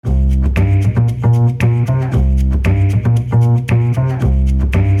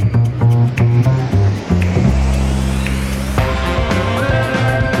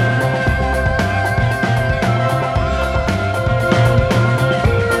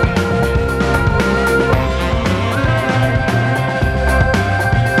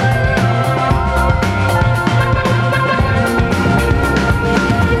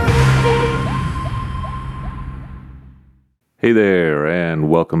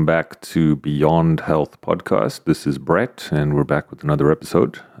welcome back to Beyond Health Podcast. This is Brett, and we're back with another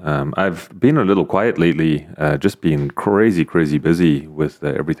episode. I've been a little quiet lately, just being crazy busy with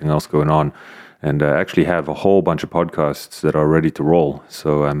everything else going on, and I actually have a whole bunch of podcasts that are ready to roll.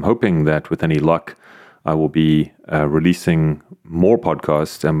 So I'm hoping that with any luck, I will be releasing more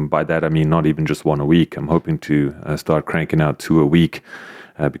podcasts, and by that I mean not even just one a week. I'm hoping to start cranking out 2 a week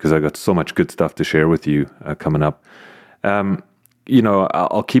because I got so much good stuff to share with you coming up.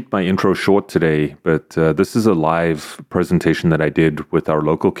 I'll keep my intro short today, but this is a live presentation that I did with our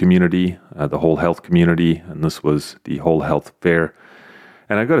local community, the Whole Health community, and this was the Whole Health Fair.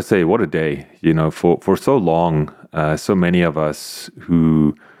 And I got to say, what a day! For so long, so many of us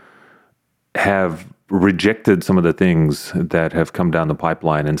who have rejected some of the things that have come down the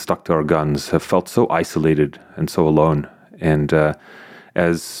pipeline and stuck to our guns have felt so isolated and so alone. And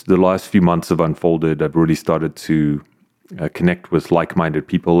as the last few months have unfolded, I've really started to connect with like-minded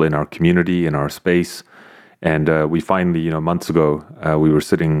people in our community, in our space. And we finally, months ago, we were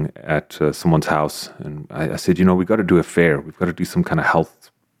sitting at someone's house, and I said, we got to do a fair. We've got to do some kind of health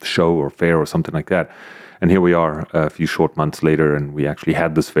show or fair or something like that. And here we are a few short months later, and we actually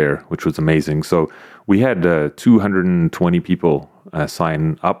had this fair, which was amazing. So we had 220 people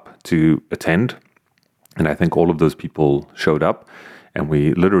sign up to attend, and I think all of those people showed up, and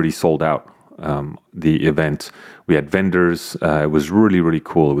we literally sold out the event. We had vendors. It was really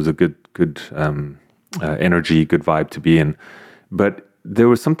cool. It was a good energy, good vibe to be in. But there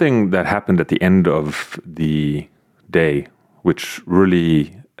was something that happened at the end of the day, which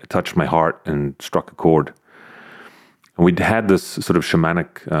really touched my heart and struck a chord. And we'd had this sort of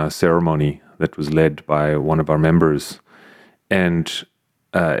shamanic ceremony that was led by one of our members. And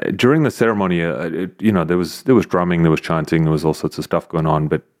during the ceremony, there was drumming, there was chanting, there was all sorts of stuff going on.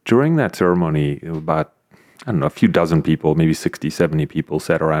 But during that ceremony, it was about, a few dozen people, maybe 60, 70 people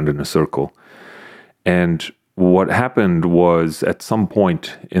sat around in a circle. And what happened was at some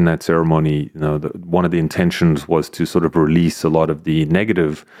point in that ceremony, one of the intentions was to sort of release a lot of the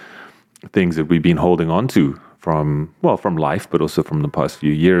negative things that we've been holding on to from life, but also from the past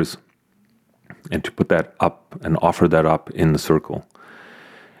few years, and to put that up and offer that up in the circle.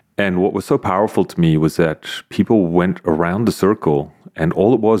 And what was so powerful to me was that people went around the circle, and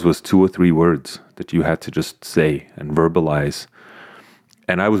all it was 2 or 3 words that you had to just say and verbalize.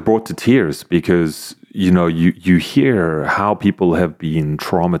 And I was brought to tears because, you hear how people have been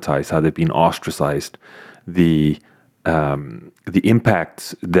traumatized, how they've been ostracized, the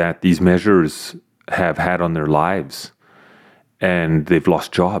impact that these measures have had on their lives. And they've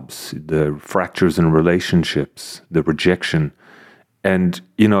lost jobs, the fractures in relationships, the rejection. And,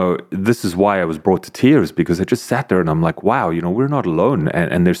 this is why I was brought to tears, because I just sat there and I'm like, wow, we're not alone.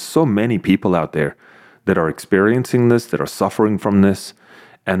 And there's so many people out there that are experiencing this, that are suffering from this,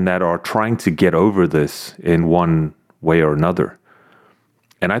 and that are trying to get over this in one way or another.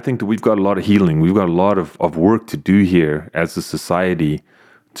 And I think that we've got a lot of healing. We've got a lot of work to do here as a society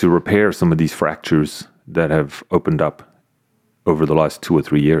to repair some of these fractures that have opened up over the last 2 or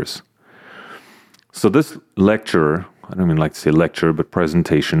 3 years. So this lecture, I don't even like to say lecture, but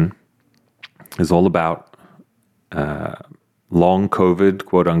presentation, is all about long COVID,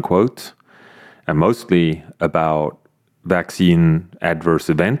 quote unquote, and mostly about vaccine adverse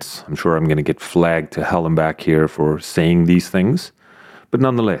events. I'm sure I'm going to get flagged to hell and back here for saying these things. But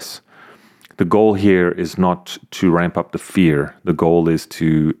nonetheless, the goal here is not to ramp up the fear. The goal is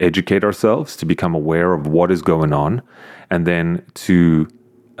to educate ourselves, to become aware of what is going on, and then to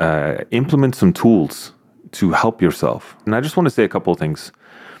implement some tools to help yourself. And I just want to say a couple of things.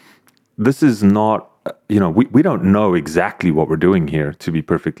 This is not, we don't know exactly what we're doing here, to be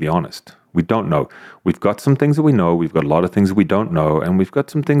perfectly honest. We don't know. We've got some things that we know. We've got a lot of things that we don't know. And we've got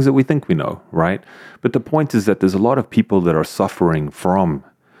some things that we think we know, right? But the point is that there's a lot of people that are suffering from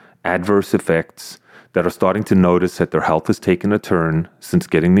adverse effects, that are starting to notice that their health has taken a turn since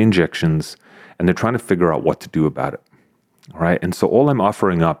getting the injections, and they're trying to figure out what to do about it. All right. And so all I'm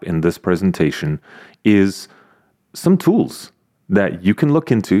offering up in this presentation is some tools that you can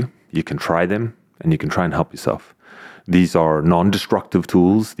look into, you can try them, and you can try and help yourself. These are non-destructive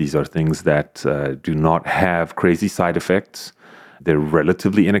tools. These are things that do not have crazy side effects. They're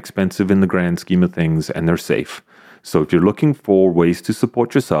relatively inexpensive in the grand scheme of things, and they're safe. So if you're looking for ways to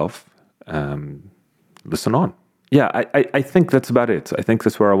support yourself, listen on. Yeah, I think that's about it. I think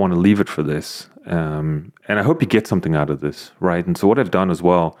that's where I want to leave it for this. And I hope you get something out of this, right? And so what I've done as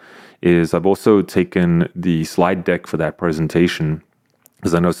well is I've also taken the slide deck for that presentation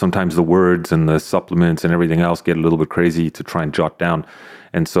because I know sometimes the words and the supplements and everything else get a little bit crazy to try and jot down.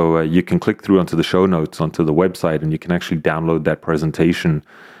 And so you can click through onto the show notes, onto the website, and you can actually download that presentation,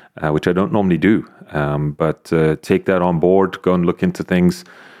 which I don't normally do. But take that on board, go and look into things.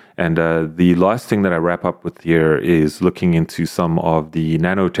 And the last thing that I wrap up with here is looking into some of the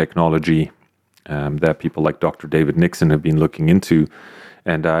nanotechnology that people like Dr. David Nixon have been looking into.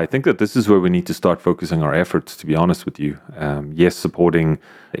 And I think that this is where we need to start focusing our efforts, to be honest with you. Yes, supporting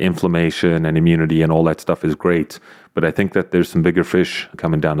inflammation and immunity and all that stuff is great, but I think that there's some bigger fish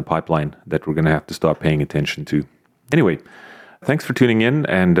coming down the pipeline that we're going to have to start paying attention to. Anyway, thanks for tuning in,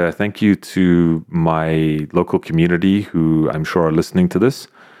 and thank you to my local community who I'm sure are listening to this.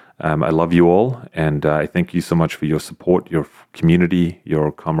 I love you all, and I thank you so much for your support, your community,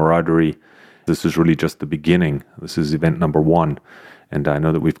 your camaraderie. This is really just the beginning. This is event number 1. And I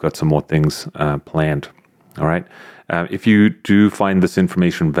know that we've got some more things planned. All right. If you do find this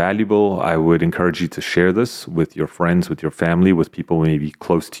information valuable, I would encourage you to share this with your friends, with your family, with people maybe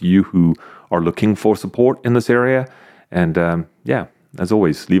close to you who are looking for support in this area. And as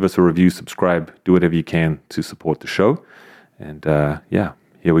always, leave us a review, subscribe, do whatever you can to support the show. And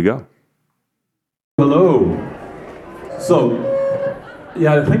here we go. Hello. So,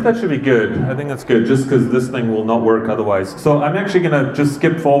 I think that should be good. I think that's good, just because this thing will not work otherwise. So I'm actually going to just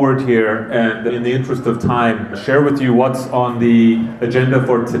skip forward here, and in the interest of time, share with you what's on the agenda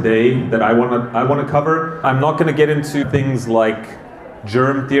for today that I want to cover. I'm not going to get into things like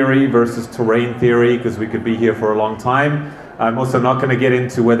germ theory versus terrain theory, because we could be here for a long time. I'm also not going to get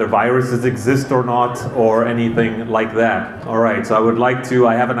into whether viruses exist or not, or anything like that. All right, so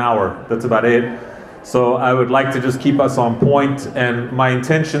I have an hour. That's about it. So I would like to just keep us on point, and my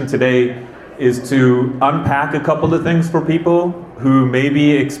intention today is to unpack a couple of things for people who may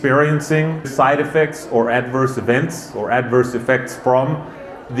be experiencing side effects or adverse events or adverse effects from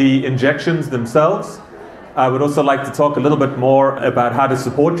the injections themselves. I would also like to talk a little bit more about how to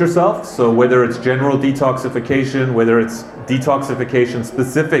support yourself, so whether it's general detoxification, whether it's detoxification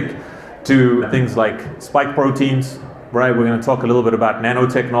specific to things like spike proteins, right? We're going to talk a little bit about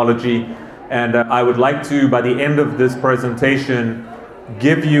nanotechnology. And I would like to, by the end of this presentation,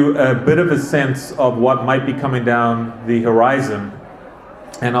 give you a bit of a sense of what might be coming down the horizon.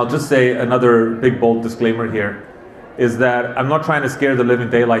 And I'll just say another big bold disclaimer here, is that I'm not trying to scare the living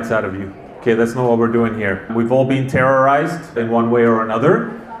daylights out of you. Okay, that's not what we're doing here. We've all been terrorized in one way or another.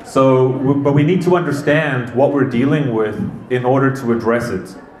 But we need to understand what we're dealing with in order to address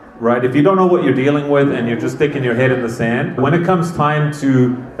it. Right? If you don't know what you're dealing with and you're just sticking your head in the sand, when it comes time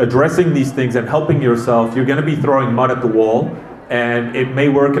to addressing these things and helping yourself, you're going to be throwing mud at the wall, and it may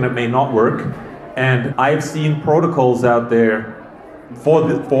work and it may not work. And I've seen protocols out there for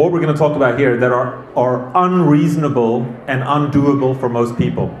what we're going to talk about here that are unreasonable and undoable for most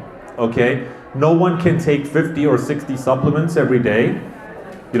people. Okay? No one can take 50 or 60 supplements every day.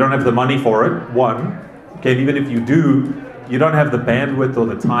 You don't have the money for it, one. Okay, and even if you do, you don't have the bandwidth or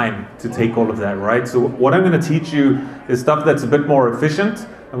the time to take all of that, right? So what I'm going to teach you is stuff that's a bit more efficient.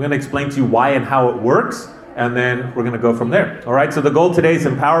 I'm going to explain to you why and how it works, and then we're going to go from there. All right, so the goal today is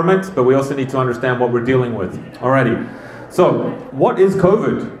empowerment, but we also need to understand what we're dealing with. Alrighty, so what is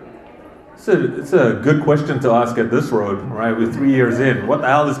COVID? It's a good question to ask at this road, right? We're 3 years in. What the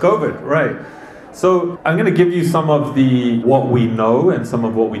hell is COVID, right? So I'm going to give you some of what we know and some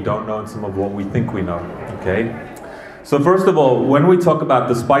of what we don't know and some of what we think we know, okay? So first of all, when we talk about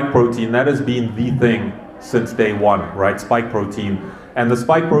the spike protein, that has been the thing since day one, right? Spike protein. And the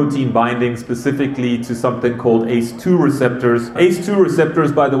spike protein binding specifically to something called ACE2 receptors. ACE2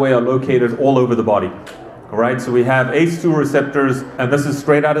 receptors, by the way, are located all over the body. All right, so we have ACE2 receptors, and this is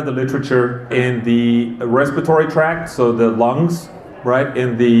straight out of the literature, in the respiratory tract, so the lungs, right?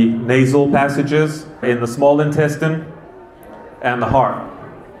 In the nasal passages, in the small intestine, and the heart.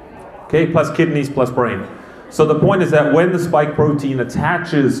 Okay, plus kidneys, plus brain. So the point is that when the spike protein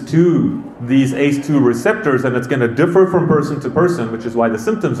attaches to these ACE2 receptors, and it's going to differ from person to person, which is why the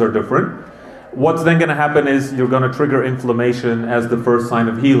symptoms are different, what's then going to happen is you're going to trigger inflammation as the first sign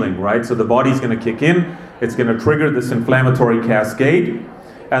of healing, right? So the body's going to kick in, it's going to trigger this inflammatory cascade,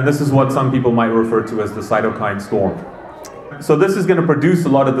 and this is what some people might refer to as the cytokine storm. So this is going to produce a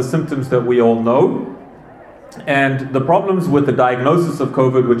lot of the symptoms that we all know. And the problems with the diagnosis of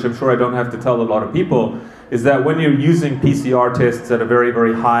COVID, which I'm sure I don't have to tell a lot of people, is that when you're using PCR tests at a very,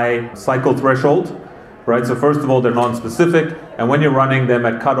 very high cycle threshold, right? So first of all, they're non-specific, and when you're running them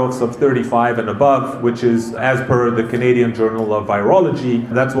at cutoffs of 35 and above, which is as per the Canadian Journal of Virology,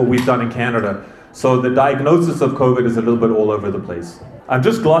 that's what we've done in Canada. So the diagnosis of COVID is a little bit all over the place. I'm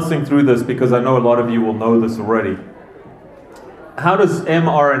just glossing through this because I know a lot of you will know this already. how does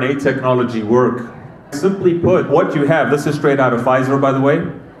mRNA technology work? Simply put, what you have, this is straight out of Pfizer, by the way.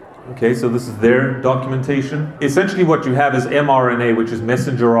 Okay, so this is their documentation. Essentially what you have is mRNA, which is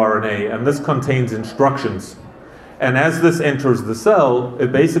messenger RNA, and this contains instructions. And as this enters the cell,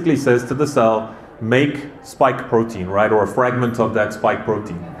 it basically says to the cell, make spike protein, right, or a fragment of that spike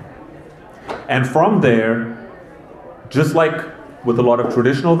protein. And from there, just like with a lot of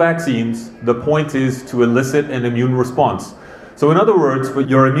traditional vaccines, the point is to elicit an immune response. So in other words, for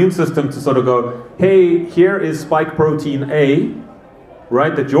your immune system to sort of go, hey, here is spike protein A,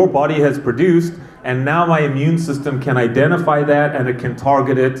 right, that your body has produced, and now my immune system can identify that and it can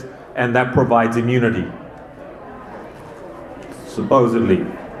target it, and that provides immunity. Supposedly.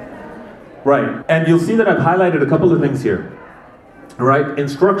 Right, and you'll see that I've highlighted a couple of things here. Right,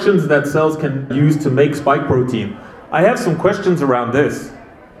 instructions that cells can use to make spike protein. I have some questions around this.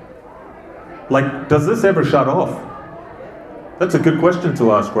 Like, does this ever shut off? That's a good question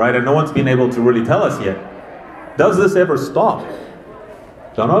to ask, right? And no one's been able to really tell us yet. Does this ever stop?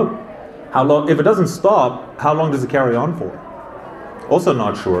 Don't know. How long? If it doesn't stop, how long does it carry on for? Also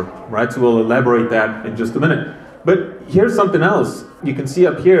not sure, right? So we'll elaborate that in just a minute. But here's something else. You can see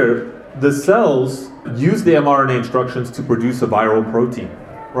up here, the cells use the mRNA instructions to produce a viral protein,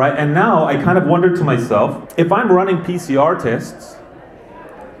 right? And now I kind of wondered to myself, if I'm running PCR tests,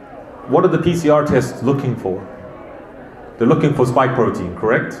 what are the PCR tests looking for? They're looking for spike protein,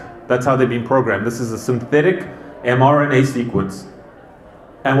 correct? That's how they've been programmed. This is a synthetic mRNA sequence.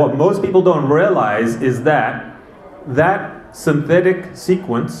 And what most people don't realize is that that synthetic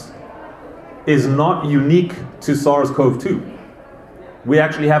sequence is not unique to SARS-CoV-2. We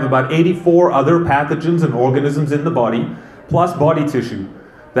actually have about 84 other pathogens and organisms in the body, plus body tissue,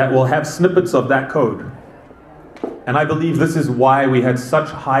 that will have snippets of that code. And I believe this is why we had such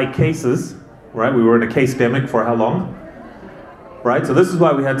high cases, right? We were in a case-demic for how long? Right, so this is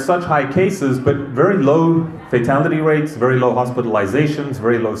why we had such high cases, but very low fatality rates, very low hospitalizations,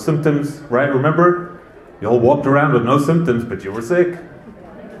 very low symptoms, right? Remember, you all walked around with no symptoms, but you were sick.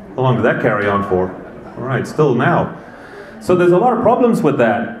 How long did that carry on for? All right, still now. So there's a lot of problems with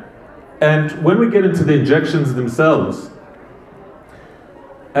that. And when we get into the injections themselves,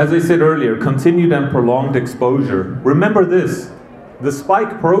 as I said earlier, continued and prolonged exposure. Remember this, the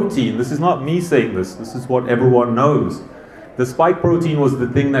spike protein, this is not me saying this is what everyone knows. The spike protein was the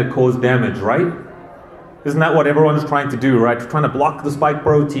thing that caused damage, right? Isn't that what everyone's trying to do, right? Trying to block the spike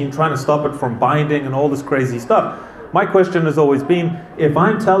protein, trying to stop it from binding and all this crazy stuff. My question has always been, if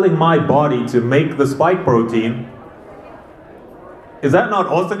I'm telling my body to make the spike protein, is that not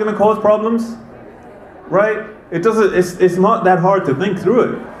also going to cause problems? Right? It's not that hard to think through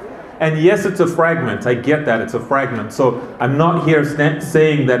it. And yes, it's a fragment. I get that, it's a fragment. So I'm not here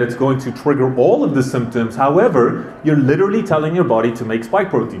saying that it's going to trigger all of the symptoms. However, you're literally telling your body to make spike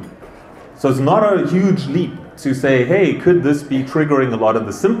protein. So it's not a huge leap to say, hey, could this be triggering a lot of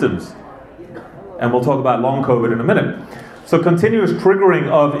the symptoms? And we'll talk about long COVID in a minute. So continuous triggering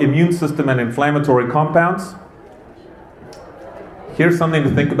of immune system and inflammatory compounds. Here's something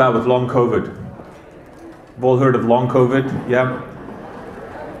to think about with long COVID. You've all heard of long COVID, yeah?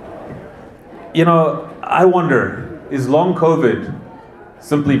 You know, I wonder, is long COVID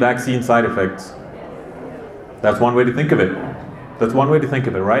simply vaccine side effects? That's one way to think of it. That's one way to think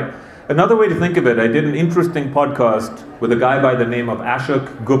of it, right? Another way to think of it, I did an interesting podcast with a guy by the name of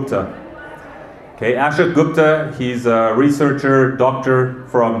Ashok Gupta. Okay, Ashok Gupta, he's a researcher, doctor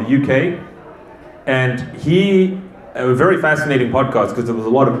from the UK, and a very fascinating podcast because there was a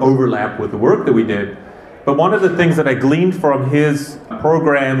lot of overlap with the work that we did. But one of the things that I gleaned from his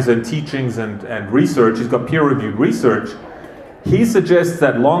programs and teachings and research, he's got peer-reviewed research, he suggests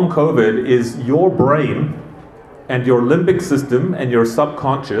that long COVID is your brain and your limbic system and your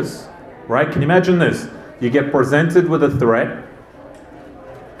subconscious, right? Can you imagine this? You get presented with a threat,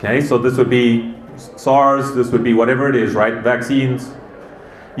 okay? So this would be SARS, this would be whatever it is, right? Vaccines.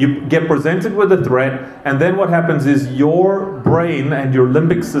 You get presented with a threat, and then what happens is your brain and your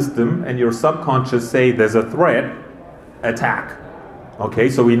limbic system and your subconscious say there's a threat, attack. Okay,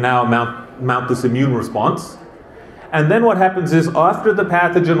 so we now mount this immune response. And then what happens is after the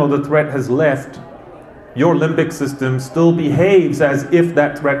pathogen or the threat has left, your limbic system still behaves as if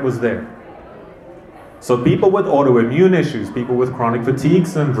that threat was there. So people with autoimmune issues, people with chronic fatigue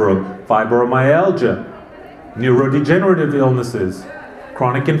syndrome, fibromyalgia, neurodegenerative illnesses,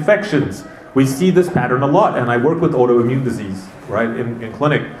 chronic infections. We see this pattern a lot, and I work with autoimmune disease, right, in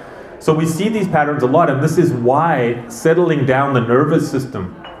clinic. So we see these patterns a lot, and this is why settling down the nervous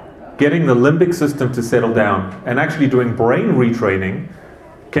system, getting the limbic system to settle down, and actually doing brain retraining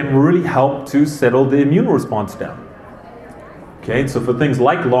can really help to settle the immune response down. Okay. Okay, so for things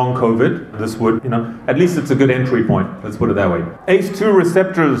like long COVID, this would, at least it's a good entry point. Let's put it that way. ACE2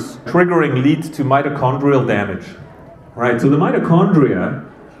 receptors triggering leads to mitochondrial damage. Right, so the mitochondria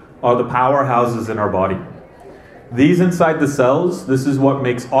are the powerhouses in our body. These inside the cells, this is what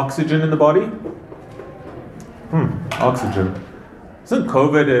makes oxygen in the body. Oxygen. Isn't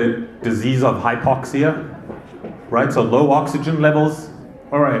COVID a disease of hypoxia? Right, so low oxygen levels.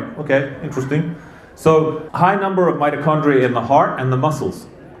 All right, okay, interesting. So high number of mitochondria in the heart and the muscles.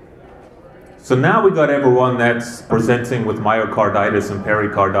 So now we got everyone that's presenting with myocarditis and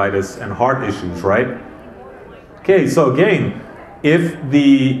pericarditis and heart issues, right? Okay, so again, if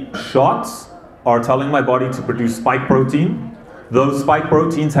the shots are telling my body to produce spike protein, those spike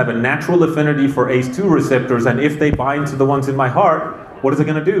proteins have a natural affinity for ACE2 receptors, and if they bind to the ones in my heart, what is it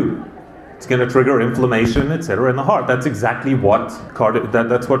going to do? It's going to trigger inflammation, etc. in the heart. That's exactly what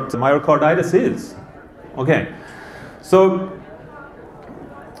that's what myocarditis is. Okay, so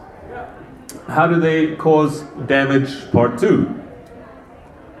how do they cause damage? Part 2.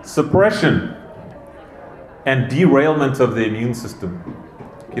 Suppression and derailment of the immune system.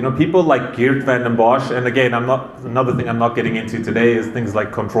 People like Geert van den Bosch, and again, another thing I'm not getting into today is things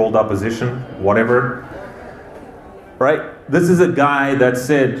like controlled opposition, whatever. Right? This is a guy that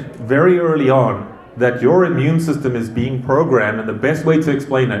said very early on that your immune system is being programmed, and the best way to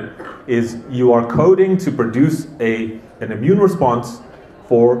explain it is you are coding to produce an immune response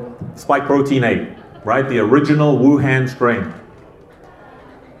for spike protein A, right? The original Wuhan strain.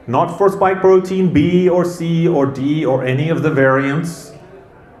 Not for spike protein B or C or D or any of the variants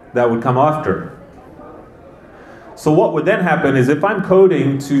that would come after. So what would then happen is if I'm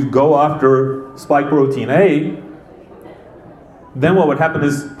coding to go after spike protein A, then what would happen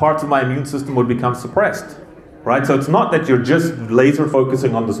is parts of my immune system would become suppressed, right? So it's not that you're just laser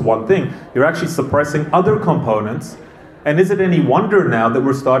focusing on this one thing, you're actually suppressing other components. And is it any wonder now that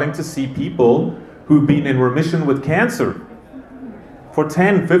we're starting to see people who've been in remission with cancer for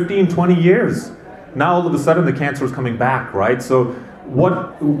 10, 15, 20 years? Now all of a sudden the cancer is coming back, right? So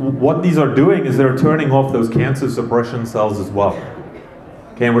what these are doing is they're turning off those cancer suppression cells as well.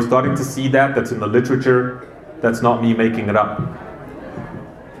 Okay, and we're starting to see that's in the literature. That's not me making it up.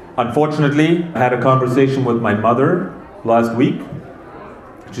 Unfortunately, I had a conversation with my mother last week.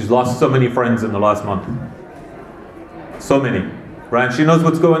 She's lost so many friends in the last month. So many, right? She knows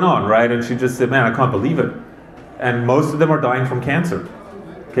what's going on, right? And she just said, man, I can't believe it. And most of them are dying from cancer.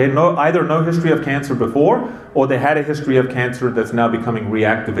 Okay, either no history of cancer before, or they had a history of cancer that's now becoming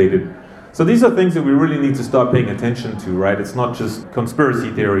reactivated. So these are things that we really need to start paying attention to, right? It's not just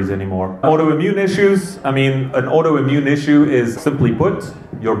conspiracy theories anymore. Autoimmune issues, an autoimmune issue is, simply put,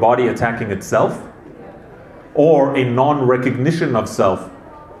 your body attacking itself, or a non-recognition of self.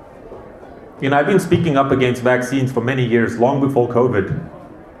 I've been speaking up against vaccines for many years, long before COVID.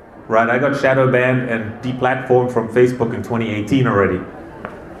 Right, I got shadow banned and deplatformed from Facebook in 2018 already.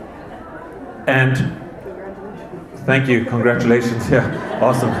 And thank you, congratulations, yeah,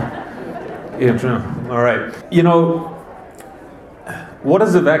 awesome. Yeah, all right. What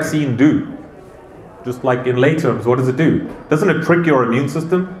does a vaccine do? Just like in lay terms, what does it do? Doesn't it trick your immune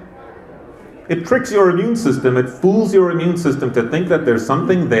system? It tricks your immune system, it fools your immune system to think that there's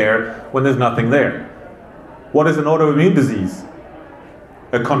something there when there's nothing there. What is an autoimmune disease?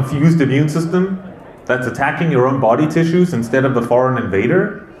 A confused immune system that's attacking your own body tissues instead of the foreign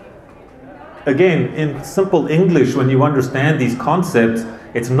invader? Again, in simple English, when you understand these concepts,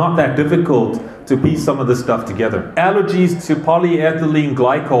 it's not that difficult to piece some of this stuff together. Allergies to polyethylene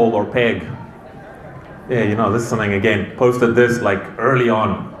glycol or PEG. Yeah, this is something, again, posted this like early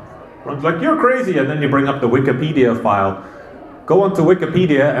on. Everyone's like, you're crazy, and then you bring up the Wikipedia file. Go onto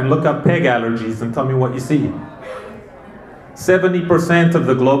Wikipedia and look up PEG allergies and tell me what you see. 70% of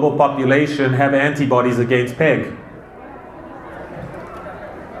the global population have antibodies against PEG.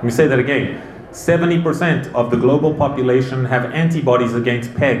 Let me say that again. 70% of the global population have antibodies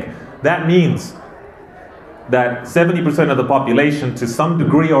against PEG. That means that 70% of the population, to some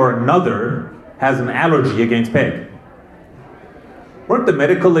degree or another, has an allergy against PEG. Weren't the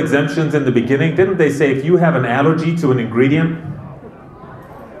medical exemptions in the beginning, didn't they say if you have an allergy to an ingredient?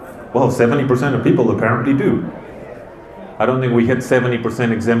 Well, 70% of people apparently do. I don't think we hit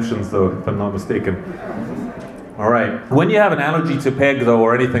 70% exemptions though, if I'm not mistaken. All right. When you have an allergy to PEG though,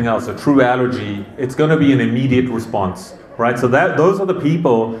 or anything else, a true allergy, it's going to be an immediate response, right? So those are the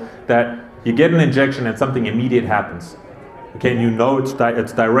people that you get an injection and something immediate happens. Okay, and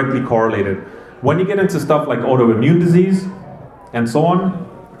it's directly correlated. When you get into stuff like autoimmune disease and so on,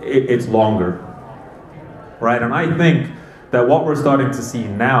 it's longer, right? And I think that what we're starting to see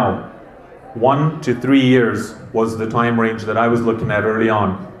now 1 to 3 years was the time range that I was looking at early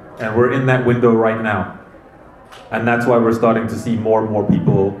on. And we're in that window right now. And that's why we're starting to see more and more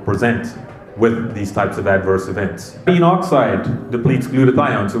people present with these types of adverse events. Graphene oxide depletes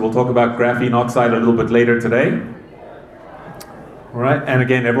glutathione, so we'll talk about graphene oxide a little bit later today. All right, and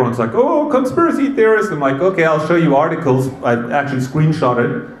again, everyone's like, oh, conspiracy theorists. I'm like, okay, I'll show you articles. I've actually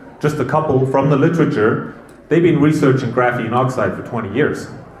screenshotted just a couple from the literature. They've been researching graphene oxide for 20 years.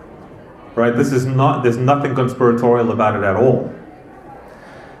 Right, there's nothing conspiratorial about it at all.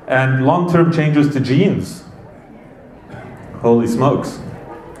 And long-term changes to genes. Holy smokes.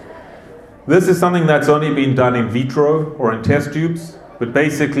 This is something that's only been done in vitro or in test tubes, but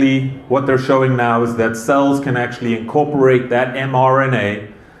basically what they're showing now is that cells can actually incorporate that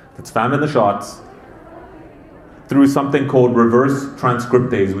mRNA that's found in the shots through something called reverse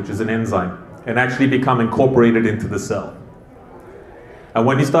transcriptase, which is an enzyme, and actually become incorporated into the cell. And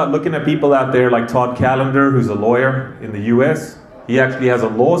when you start looking at people out there like Todd Callender, who's a lawyer in the US, he actually has a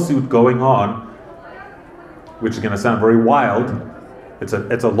lawsuit going on, which is going to sound very wild. It's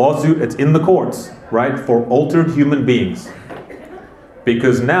a lawsuit, it's in the courts, right, for altered human beings.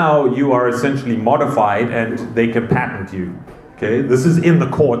 Because now you are essentially modified and they can patent you. Okay, this is in the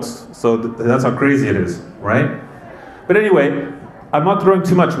courts, so that's how crazy it is, right? But anyway, I'm not throwing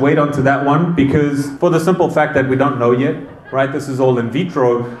too much weight onto that one because for the simple fact that we don't know yet, right? This is all in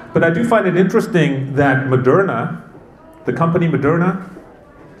vitro. But I do find it interesting that Moderna, the company Moderna, do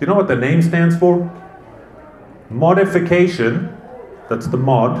you know what the name stands for? Modification, that's the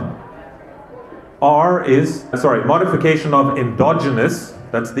mod. Modification of endogenous,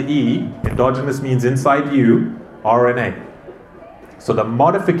 that's the E. Endogenous means inside you, RNA. So the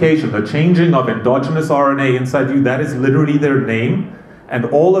modification, the changing of endogenous RNA inside you, that is literally their name. And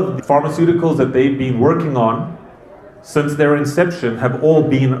all of the pharmaceuticals that they've been working on since their inception have all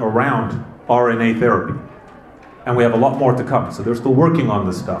been around RNA therapy. And we have a lot more to come, so they're still working on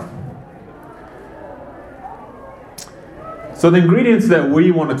this stuff. So the ingredients that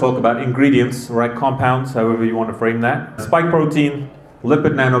we want to talk about, ingredients, right, compounds, however you want to frame that, spike protein,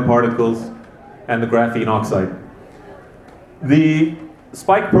 lipid nanoparticles, and the graphene oxide. The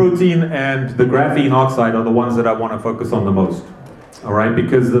spike protein and the graphene oxide are the ones that I want to focus on the most. All right,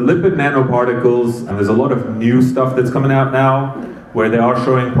 because the lipid nanoparticles, and there's a lot of new stuff that's coming out now where they are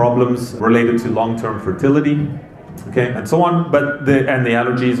showing problems related to long-term fertility, okay, and so on, but the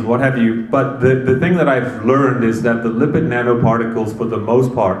allergies and what have you. But the thing that I've learned is that the lipid nanoparticles, for the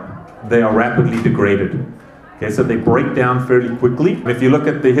most part, they are rapidly degraded. Okay, so they break down fairly quickly. If you look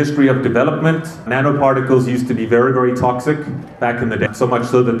at the history of development, nanoparticles used to be very, very toxic back in the day. So much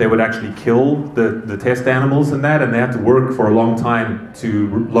so that they would actually kill the test animals and that, and they had to work for a long time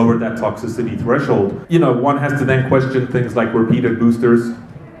to lower that toxicity threshold. You know, one has to then question things like repeated boosters,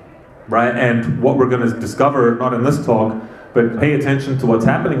 right? And what we're going to discover, not in this talk, but pay attention to what's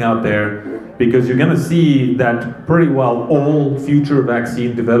happening out there, because you're going to see that pretty well all future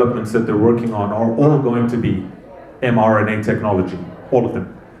vaccine developments that they're working on are all going to be mRNA technology, all of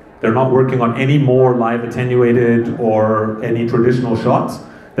them. They're not working on any more live attenuated or any traditional shots.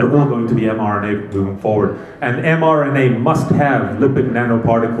 They're all going to be mRNA moving forward. And mRNA must have lipid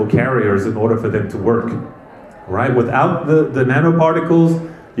nanoparticle carriers in order for them to work, right? Without the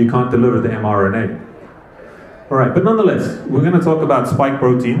nanoparticles, you can't deliver the mRNA. All right, but nonetheless, we're going to talk about spike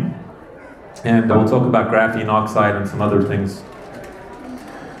protein, and we'll talk about graphene oxide and some other things.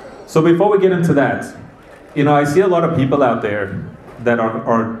 So before we get into that, you know, I see a lot of people out there that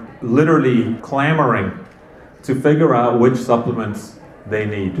are literally clamoring to figure out which supplements they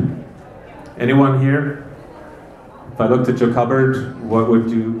need. Anyone here? If I looked at your cupboard, what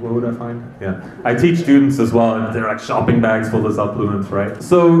would I find? Yeah, I teach students as well, and they're like shopping bags full of supplements, right?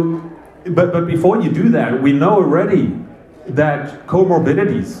 So, but before you do that, we know already that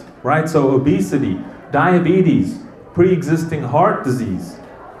comorbidities, right? So obesity, diabetes, pre-existing heart disease,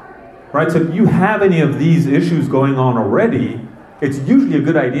 right? So if you have any of these issues going on already, it's usually a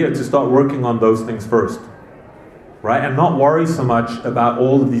good idea to start working on those things first, right? And not worry so much about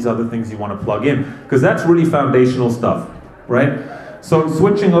all of these other things you want to plug in, because that's really foundational stuff, right? So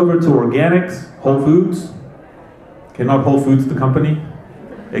switching over to organics, Whole Foods, okay, not Whole Foods the company,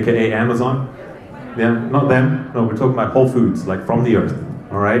 aka Amazon. Yeah, not them. No, we're talking about whole foods, like from the earth.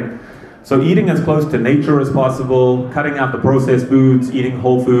 All right. So eating as close to nature as possible, cutting out the processed foods, eating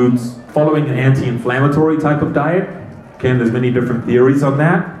whole foods, following an anti-inflammatory type of diet. Okay, and there's many different theories on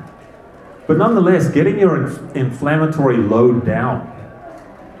that. But nonetheless, getting your inflammatory load down.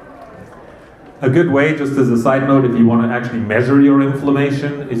 A good way, just as a side note, if you want to actually measure your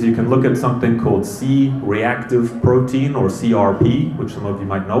inflammation, is you can look at something called C-reactive protein, or CRP, which some of you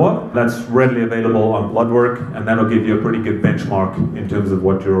might know of. That's readily available on blood work, and that'll give you a pretty good benchmark in terms of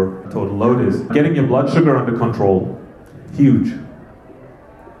what your total load is. Getting your blood sugar under control, huge.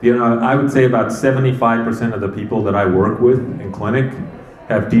 You know, I would say about 75% of the people that I work with in clinic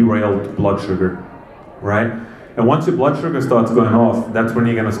have derailed blood sugar, right? And once your blood sugar starts going off, that's when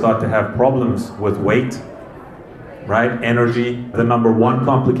you're going to start to have problems with weight, right? Energy. The number one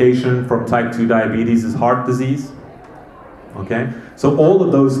complication from type 2 diabetes is heart disease. Okay? So all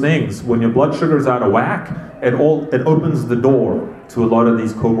of those things, when your blood sugar is out of whack, it opens the door to a lot of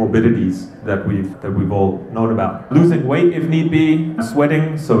these comorbidities that we've all known about. Losing weight if need be,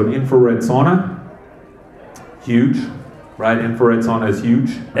 sweating, so an infrared sauna, huge, right? Infrared sauna is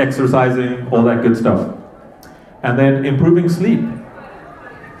huge. Exercising, all that good stuff. And then improving sleep,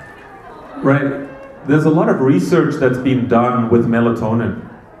 right? There's a lot of research that's been done with melatonin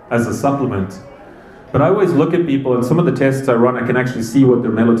as a supplement. But I always look at people, and some of the tests I run, I can actually see what their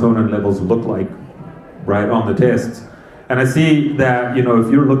melatonin levels look like, right, on the tests. And I see that, you know,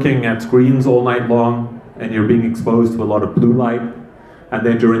 if you're looking at screens all night long and you're being exposed to a lot of blue light, and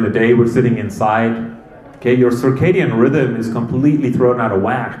then during the day we're sitting inside, okay, your circadian rhythm is completely thrown out of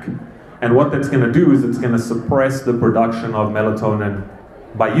whack. And what that's going to do is it's going to suppress the production of melatonin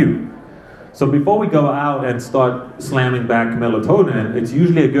by you. So before we go out and start slamming back melatonin, it's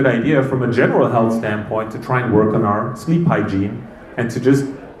usually a good idea from a general health standpoint to try and work on our sleep hygiene and to just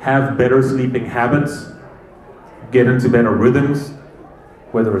have better sleeping habits, get into better rhythms,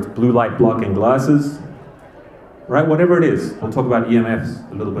 whether it's blue light blocking glasses, right? Whatever it is. We'll talk about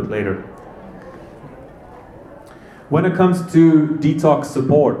EMFs a little bit later. When it comes to detox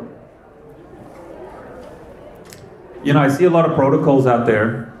support, you know, I see a lot of protocols out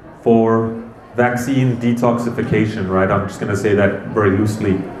there for vaccine detoxification, right? I'm just going to say that very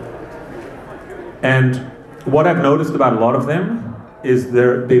loosely. And what I've noticed about a lot of them is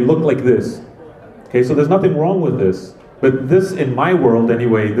they look like this. Okay, so there's nothing wrong with this. But this, in my world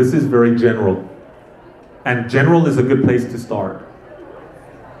anyway, this is very general. And general is a good place to start.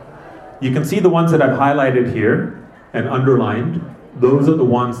 You can see the ones that I've highlighted here and underlined. Those are the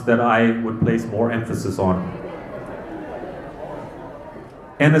ones that I would place more emphasis on.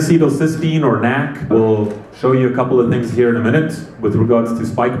 N-acetylcysteine, or NAC, we'll show you a couple of things here in a minute with regards to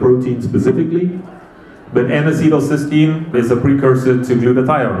spike protein specifically. But N-acetylcysteine is a precursor to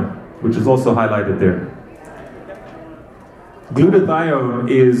glutathione, which is also highlighted there. Glutathione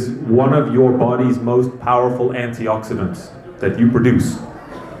is one of your body's most powerful antioxidants that you produce.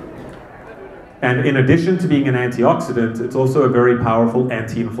 And in addition to being an antioxidant, it's also a very powerful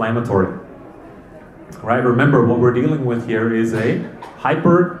anti-inflammatory. Right? Remember, what we're dealing with here is a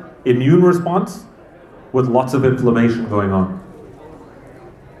hyper immune response with lots of inflammation going on.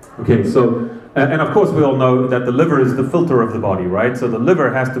 Okay, so, and of course we all know that the liver is the filter of the body, right? So the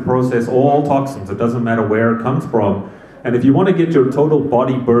liver has to process all toxins. It doesn't matter where it comes from. And if you want to get your total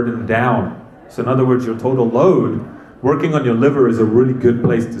body burden down, so in other words, your total load, working on your liver is a really good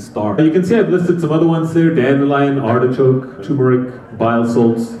place to start. You can see I've listed some other ones there: dandelion, artichoke, turmeric, bile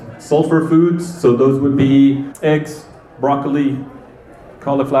salts, sulfur foods. So those would be eggs, broccoli,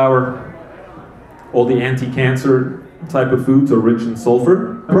 cauliflower. All the anti-cancer type of foods are rich in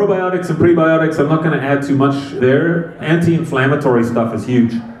sulfur. Probiotics and prebiotics, I'm not going to add too much there. Anti-inflammatory stuff is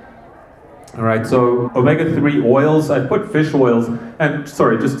huge. All right, so omega-3 oils, I put fish oils, and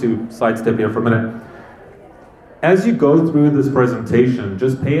sorry, just to sidestep here for a minute. As you go through this presentation,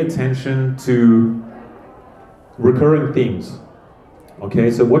 just pay attention to recurring themes.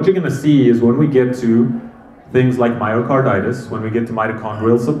 Okay, so what you're going to see is when we get to things like myocarditis, when we get to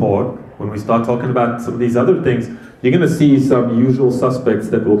mitochondrial support, when we start talking about some of these other things, you're going to see some usual suspects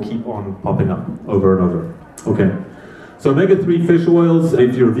that will keep on popping up over and over. Okay, so omega-3 fish oils,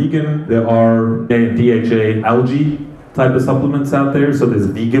 if you're vegan, there are DHA algae type of supplements out there. So there's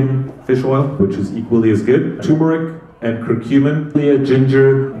vegan fish oil, which is equally as good. Turmeric and curcumin,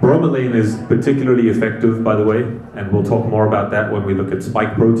 ginger. Bromelain is particularly effective, by the way, and we'll talk more about that when we look at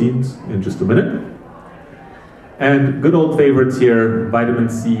spike proteins in just a minute. And good old favorites here, vitamin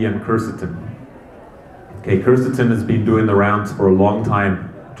C and quercetin. Okay, quercetin has been doing the rounds for a long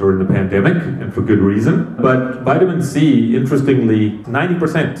time during the pandemic, and for good reason. But vitamin C, interestingly,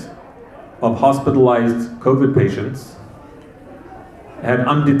 90% of hospitalized COVID patients had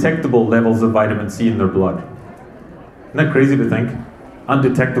undetectable levels of vitamin C in their blood. Isn't that crazy to think?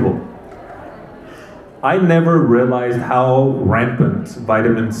 Undetectable. I never realized how rampant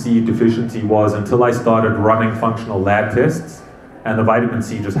vitamin C deficiency was until I started running functional lab tests and the vitamin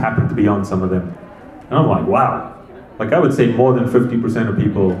C just happened to be on some of them. And I'm like, wow. Like I would say more than 50% of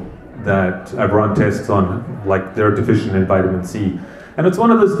people that I've run tests on, like they're deficient in vitamin C. And it's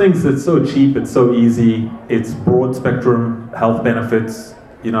one of those things that's so cheap, it's so easy, it's broad spectrum health benefits,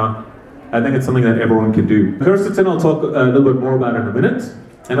 you know. I think it's something that everyone can do. Quercetin I'll talk a little bit more about in a minute.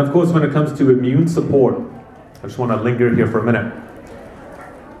 And of course when it comes to immune support, I just want to linger here for a minute.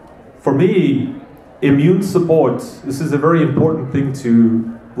 For me, immune support, this is a very important thing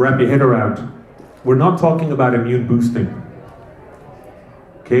to wrap your head around. We're not talking about immune boosting.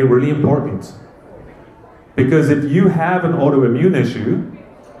 Okay, really important. Because if you have an autoimmune issue,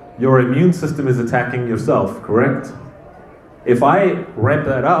 your immune system is attacking yourself, correct? If I ramp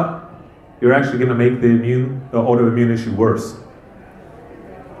that up, you're actually going to make the autoimmune issue worse.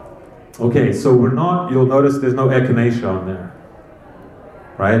 Okay, so you'll notice there's no echinacea on there.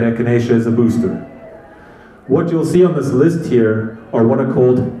 Right? Echinacea is a booster. What you'll see on this list here are what are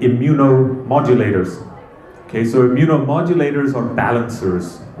called immunomodulators. Okay, so immunomodulators are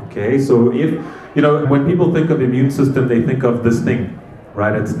balancers. Okay, so if, you know, when people think of immune system, they think of this thing,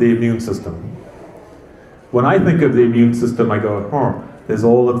 right? It's the immune system. When I think of the immune system, I go, there's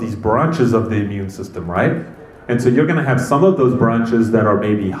all of these branches of the immune system, right? And so you're going to have some of those branches that are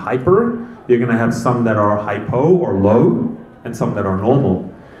maybe hyper, you're going to have some that are hypo or low, and some that are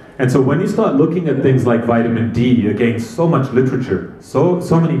normal. And so when you start looking at things like vitamin D, again, so much literature, so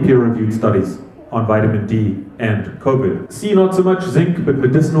many peer-reviewed studies on vitamin D and COVID. C, not so much zinc, but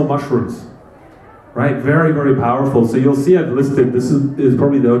medicinal mushrooms, right? Very, very powerful. So you'll see I've listed, this is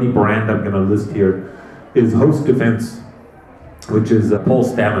probably the only brand I'm going to list here, is Host Defense, which is Paul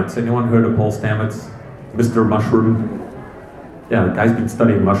Stamets. Anyone heard of Paul Stamets? Mr. Mushroom? Yeah, the guy's been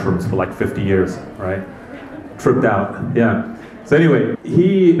studying mushrooms for like 50 years, right? Tripped out, yeah. So anyway,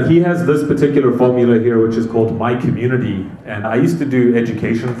 he has this particular formula here, which is called My Community. And I used to do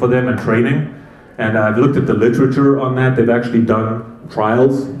education for them and training. And I've looked at the literature on that. They've actually done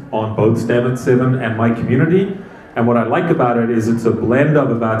trials on both Stamets 7 and My Community. And what I like about it is it's a blend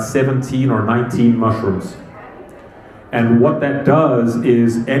of about 17 or 19 mushrooms. And what that does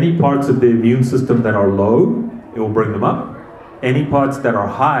is any parts of the immune system that are low, it will bring them up. Any parts that are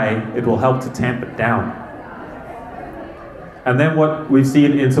high, it will help to tamp it down. And then what we've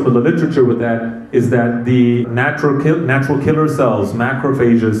seen in some of the literature with that is that the natural killer cells,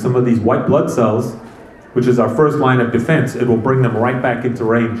 macrophages, some of these white blood cells, which is our first line of defense, it will bring them right back into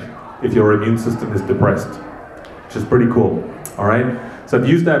range if your immune system is depressed, which is pretty cool, all right? So I've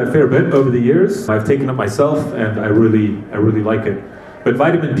used that a fair bit over the years. I've taken it myself and I really like it. But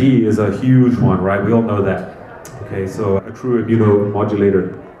vitamin D is a huge one, right? We all know that. Okay, so a true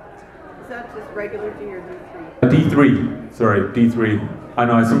immunomodulator. Is that just regular D or D3, sorry, D3. I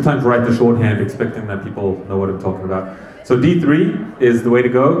know, I sometimes write the shorthand expecting that people know what I'm talking about. So D3 is the way to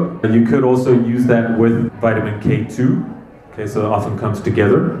go. And you could also use that with vitamin K2. Okay, so it often comes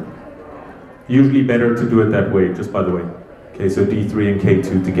together. Usually better to do it that way, just by the way. Okay, so D3 and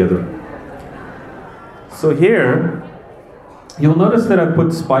K2 together. So here, you'll notice that I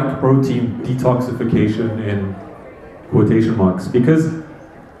put spike protein detoxification in quotation marks, because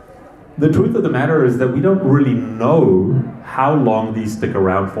the truth of the matter is that we don't really know how long these stick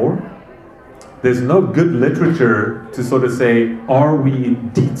around for. There's no good literature to sort of say, are we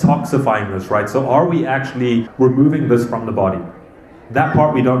detoxifying this, right? So are we actually removing this from the body? That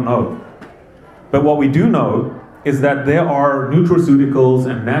part we don't know. But what we do know is that there are nutraceuticals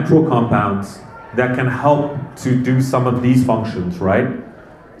and natural compounds that can help to do some of these functions, right?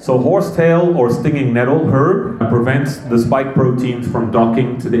 So horsetail or stinging nettle herb prevents the spike proteins from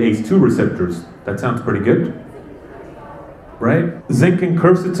docking to the ACE2 receptors. That sounds pretty good, right? Zinc and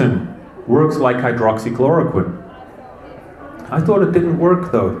quercetin works like hydroxychloroquine. I thought it didn't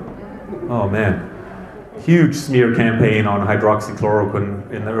work though. Oh man. Huge smear campaign on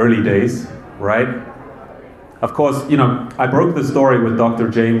hydroxychloroquine in the early days, right? Of course, you know, I broke the story with Dr.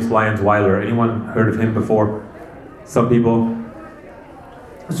 James Lyons-Weiler. Anyone heard of him before? Some people.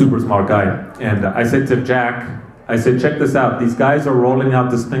 Super smart guy. And I said to Jack, I said, check this out. These guys are rolling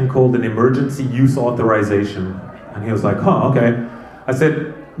out this thing called an emergency use authorization. And he was like, okay. I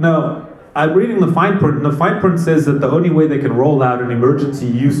said, no, I'm reading the fine print, and the fine print says that the only way they can roll out an emergency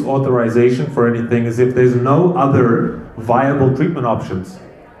use authorization for anything is if there's no other viable treatment options.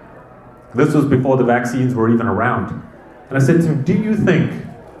 This was before the vaccines were even around. And I said to him, do you think,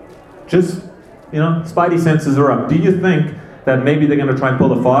 just, you know, spidey senses are up, do you think that maybe they're going to try and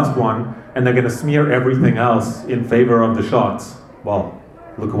pull a fast one and they're going to smear everything else in favor of the shots? Well,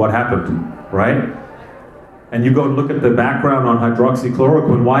 look at what happened, right? And you go and look at the background on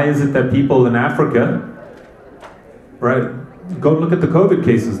hydroxychloroquine. Why is it that people in Africa, right, Go look at the COVID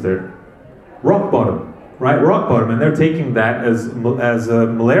cases there. Rock bottom, right? Rock bottom, and they're taking that as a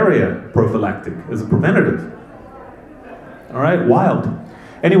malaria prophylactic, as a preventative. All right, wild.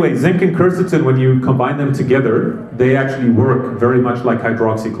 Anyway, zinc and quercetin, when you combine them together, they actually work very much like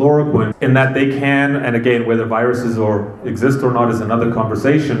hydroxychloroquine in that they can, and again, whether viruses exist or not is another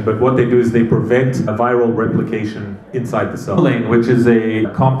conversation, but what they do is they prevent a viral replication inside the cell. Which is a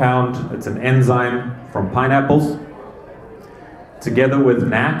compound, it's an enzyme from pineapples, together with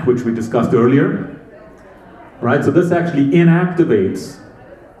NAC, which we discussed earlier. Right, so this actually inactivates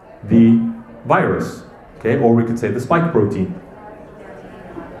the virus, okay, or we could say the spike protein.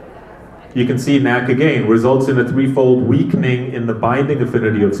 You can see NAC again results in a threefold weakening in the binding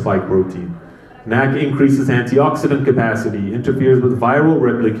affinity of spike protein. NAC increases antioxidant capacity, interferes with viral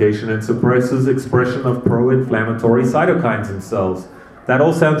replication, and suppresses expression of pro-inflammatory cytokines in cells. That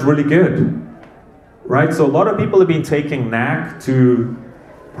all sounds really good, right? So a lot of people have been taking NAC to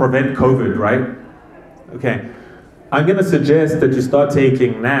prevent COVID, right? Okay, I'm going to suggest that you start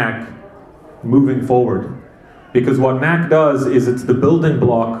taking NAC moving forward. Because what NAC does is it's the building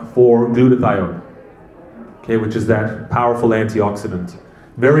block for glutathione, okay, which is that powerful antioxidant.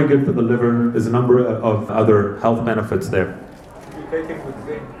 Very good for the liver. There's a number of other health benefits there. You take it with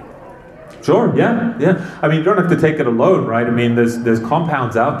zinc. Sure, yeah. I mean, you don't have to take it alone, right? I mean, there's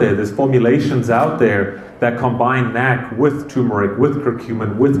compounds out there, there's formulations out there that combine NAC with turmeric, with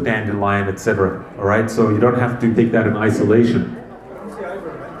curcumin, with dandelion, etc. All right, so you don't have to take that in isolation.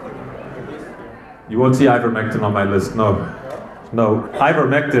 You won't see ivermectin on my list, no. No,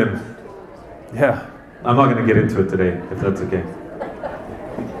 ivermectin, yeah, I'm not going to get into it today, if that's okay.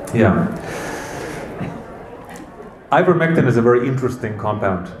 Yeah. Ivermectin is a very interesting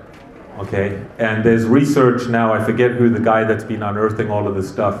compound, okay? And there's research now, I forget who the guy that's been unearthing all of this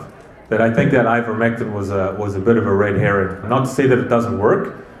stuff, that I think that ivermectin was a bit of a red herring. Not to say that it doesn't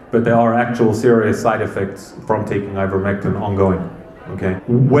work, but there are actual serious side effects from taking ivermectin ongoing. Okay.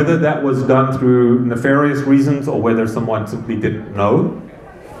 Whether that was done through nefarious reasons or whether someone simply didn't know,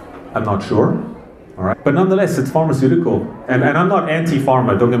 I'm not sure. All right. But nonetheless, it's pharmaceutical. And I'm not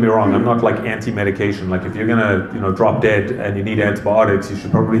anti-pharma, don't get me wrong. I'm not like anti-medication. Like if you're gonna drop dead and you need antibiotics, you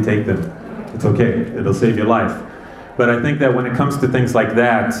should probably take them. It's okay. It'll save your life. But I think that when it comes to things like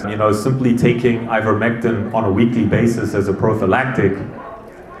that, simply taking ivermectin on a weekly basis as a prophylactic,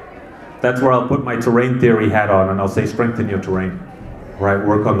 that's where I'll put my terrain theory hat on and I'll say strengthen your terrain. Right,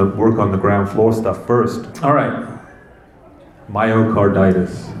 work on the ground floor stuff first. All right,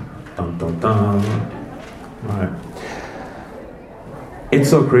 myocarditis. Dun, dun, dun. All right. It's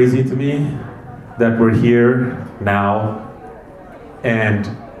so crazy to me that we're here now, and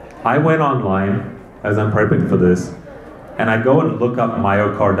I went online as I'm prepping for this, and I go and look up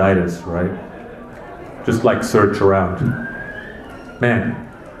myocarditis, right? Just like search around. Man.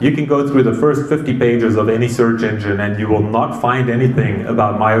 You can go through the first 50 pages of any search engine and you will not find anything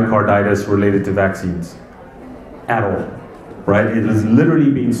about myocarditis related to vaccines. At all. Right? It is literally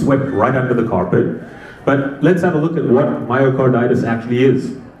being swept right under the carpet. But let's have a look at what myocarditis actually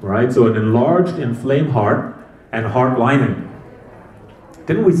is. Right? So an enlarged, inflamed heart and heart lining.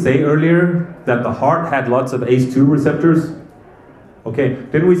 Didn't we say earlier that the heart had lots of ACE2 receptors? Okay,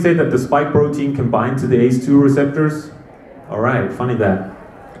 didn't we say that the spike protein can bind to the ACE2 receptors? Alright, funny that.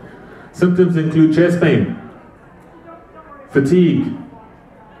 Symptoms include chest pain, fatigue,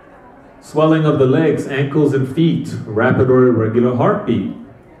 swelling of the legs, ankles, and feet, rapid or irregular heartbeat.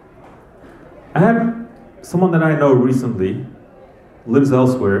 I had someone that I know recently, lives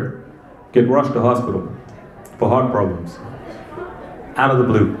elsewhere, get rushed to hospital for heart problems. Out of the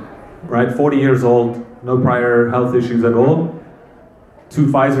blue, right? 40 years old, no prior health issues at all, 2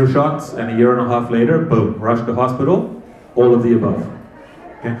 Pfizer shots, and a year and a half later, boom, rushed to hospital, all of the above.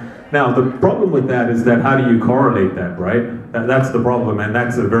 Okay? Now, the problem with that is that how do you correlate that, right? That's the problem, and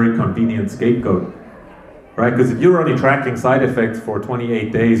that's a very convenient scapegoat, right? Because if you're only tracking side effects for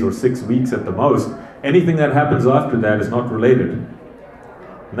 28 days or 6 weeks at the most, anything that happens after that is not related.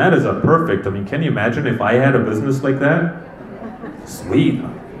 And that is a perfect, can you imagine if I had a business like that? Sweet.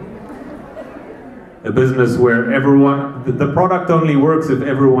 A business where the product only works if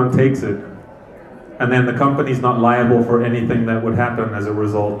everyone takes it. And then the company's not liable for anything that would happen as a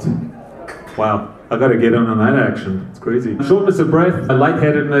result. Wow, I gotta get on that action. It's crazy. Shortness of breath,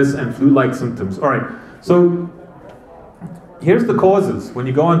 lightheadedness, and flu-like symptoms. All right, so here's the causes. When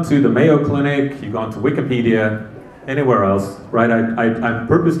you go onto the Mayo Clinic, you go onto Wikipedia, anywhere else, right? I'm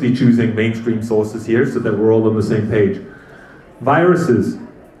purposely choosing mainstream sources here so that we're all on the same page. Viruses.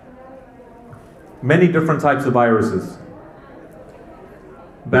 Many different types of viruses.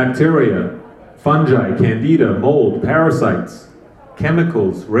 Bacteria, fungi, candida, mold, parasites,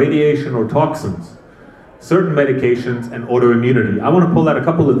 chemicals, radiation or toxins, certain medications, and autoimmunity. I want to pull out a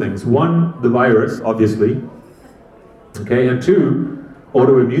couple of things. One, the virus, obviously. Okay, and two,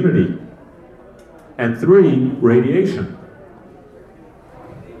 autoimmunity. And three, radiation.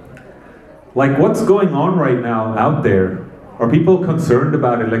 Like, what's going on right now out there? Are people concerned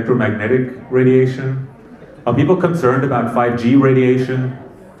about electromagnetic radiation? Are people concerned about 5G radiation?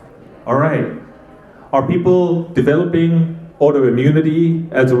 All right. Are people developing autoimmunity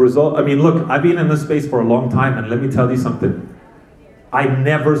as a result? I mean, look, I've been in this space for a long time, and let me tell you something. I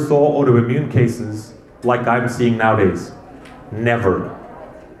never saw autoimmune cases like I'm seeing nowadays. Never.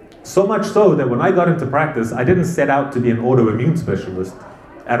 So much so that when I got into practice, I didn't set out to be an autoimmune specialist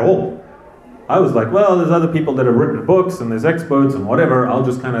at all. I was like, well, there's other people that have written books and there's experts and whatever, I'll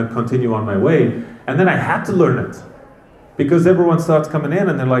just kind of continue on my way. And then I had to learn it because everyone starts coming in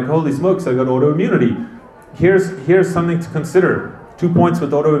and they're like, holy smokes, I got autoimmunity. Here's something to consider. 2 points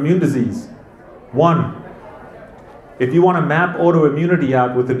with autoimmune disease. 1, if you want to map autoimmunity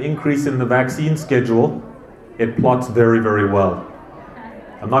out with an increase in the vaccine schedule, it plots very, very well.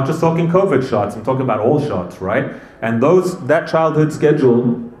 I'm not just talking COVID shots, I'm talking about all shots, right? And that childhood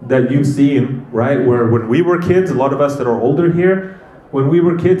schedule that you've seen, right, where when we were kids, a lot of us that are older here, when we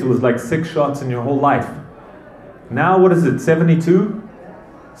were kids, it was like 6 shots in your whole life. Now, what is it, 72?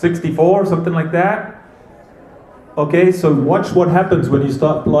 64, something like that? Okay, so watch what happens when you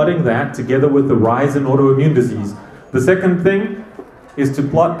start plotting that together with the rise in autoimmune disease. The second thing is to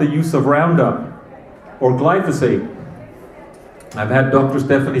plot the use of Roundup or glyphosate. I've had Dr.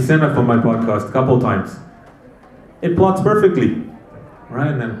 Stephanie Senna from my podcast a couple of times. It plots perfectly, right?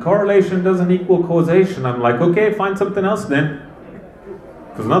 And then correlation doesn't equal causation. I'm like, okay, find something else then,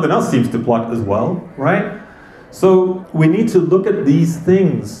 because nothing else seems to plot as well, right? So we need to look at these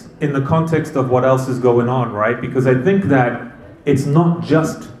things in the context of what else is going on, right? Because I think that it's not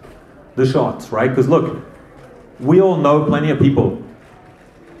just the shots, right? Because look, we all know plenty of people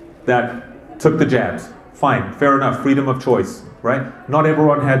that took the jabs. Fine, fair enough, freedom of choice, right? Not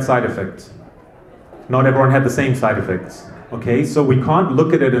everyone had side effects. Not everyone had the same side effects, okay? So we can't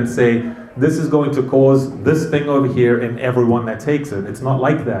look at it and say, this is going to cause this thing over here in everyone that takes it. It's not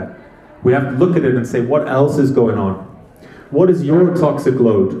like that. We have to look at it and say, what else is going on? What is your toxic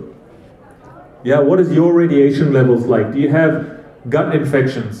load? Yeah, what is your radiation levels like? Do you have gut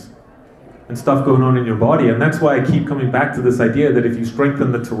infections and stuff going on in your body? And that's why I keep coming back to this idea that if you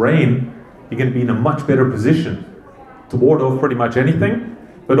strengthen the terrain, you're going to be in a much better position to ward off pretty much anything.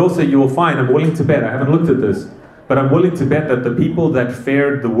 But also you will find, I'm willing to bet, I haven't looked at this, but I'm willing to bet that the people that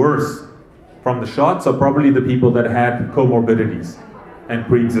fared the worst from the shots are probably the people that had comorbidities and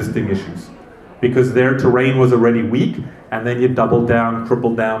pre-existing issues. Because their terrain was already weak, and then you double down,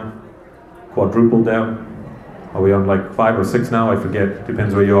 triple down, quadruple down. Are we on like 5 or 6 now? I forget,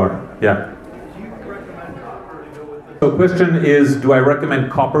 depends where you are. Yeah. So question is, do I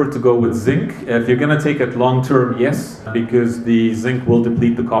recommend copper to go with zinc? If you're going to take it long term, yes, because the zinc will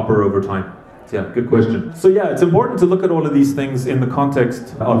deplete the copper over time. Yeah, good question. So yeah, it's important to look at all of these things in the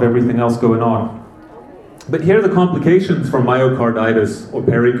context of everything else going on. But here are the complications from myocarditis or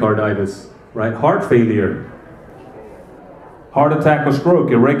pericarditis, right? Heart failure, heart attack or stroke,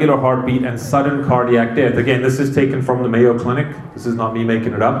 irregular heartbeat, and sudden cardiac death. Again, this is taken from the Mayo Clinic. This is not me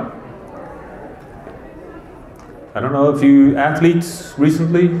making it up. I don't know if you athletes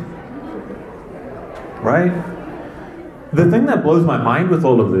recently, right? The thing that blows my mind with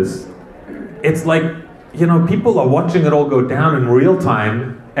all of this, it's like, you know, people are watching it all go down in real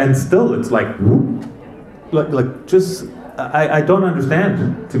time, and still it's like, whoop, just, I don't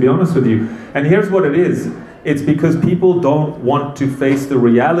understand, to be honest with you. And here's what it is. It's because people don't want to face the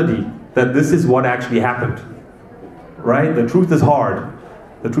reality that this is what actually happened, right? The truth is hard.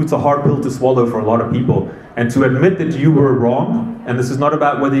 The truth's a hard pill to swallow for a lot of people. And to admit that you were wrong, and this is not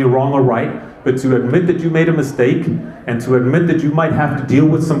about whether you're wrong or right, but to admit that you made a mistake, and to admit that you might have to deal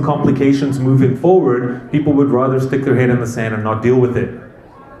with some complications moving forward, people would rather stick their head in the sand and not deal with it,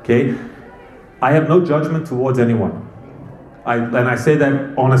 okay? I have no judgment towards anyone. And I say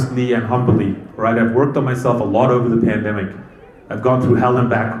that honestly and humbly, right? I've worked on myself a lot over the pandemic. I've gone through hell and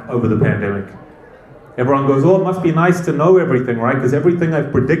back over the pandemic. Everyone goes, oh, it must be nice to know everything, right? Because everything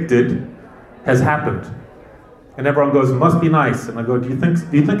I've predicted has happened. And everyone goes, it must be nice. And I go, do you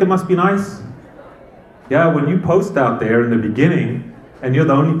think it must be nice? Yeah, when you post out there in the beginning, and you're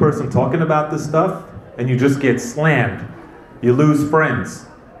the only person talking about this stuff, and you just get slammed, you lose friends.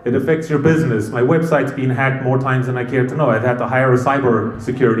 It affects your business. My website's been hacked more times than I care to know. I've had to hire a cyber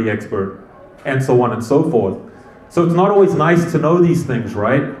security expert, and so on and so forth. So it's not always nice to know these things,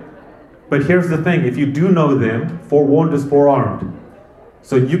 right? But here's the thing, if you do know them, forewarned is forearmed.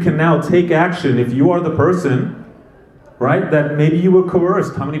 So you can now take action if you are the person, right, that maybe you were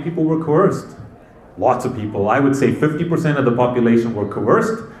coerced. How many people were coerced? Lots of people. I would say 50% of the population were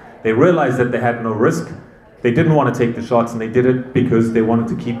coerced. They realized that they had no risk. They didn't want to take the shots, and they did it because they wanted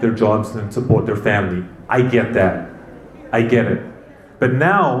to keep their jobs and support their family. I get that. I get it. But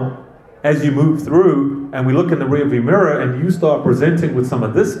now, as you move through and we look in the rearview mirror and you start presenting with some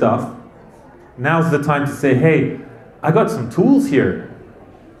of this stuff, now's the time to say, hey, I got some tools here.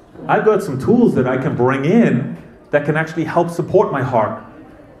 I've got some tools that I can bring in that can actually help support my heart,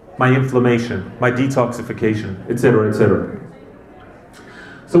 my inflammation, my detoxification, etc., etc.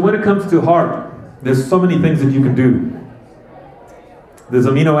 So when it comes to heart, there's so many things that you can do. There's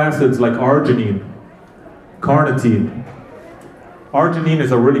amino acids like arginine, carnitine. Arginine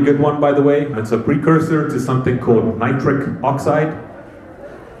is a really good one, by the way. It's a precursor to something called nitric oxide.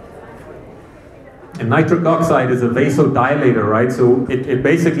 And nitric oxide is a vasodilator, right? So it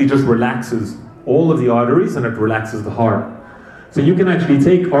basically just relaxes all of the arteries and it relaxes the heart. So you can actually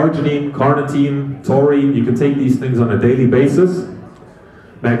take arginine, carnitine, taurine, you can take these things on a daily basis.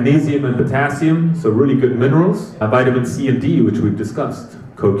 Magnesium and potassium, so really good minerals. Vitamin C and D, which we've discussed.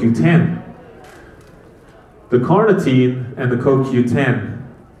 CoQ10. The carnitine and the CoQ10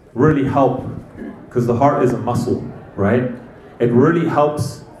 really help because the heart is a muscle, right? It really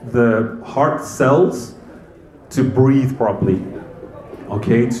helps the heart cells to breathe properly,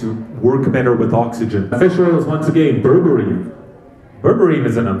 okay, to work better with oxygen. Fish oils, once again, berberine. Berberine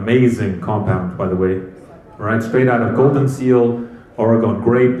is an amazing compound, by the way, right? Straight out of golden seal, Oregon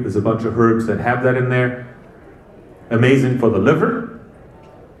grape. There's a bunch of herbs that have that in there. Amazing for the liver,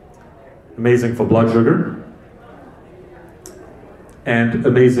 amazing for blood sugar, and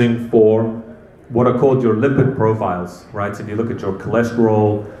amazing for what are called your lipid profiles, right? So if you look at your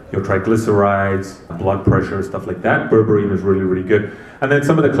cholesterol, your triglycerides, blood pressure, stuff like that, berberine is really, really good. And then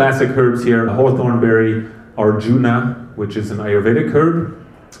some of the classic herbs here, hawthornberry, arjuna, which is an Ayurvedic herb,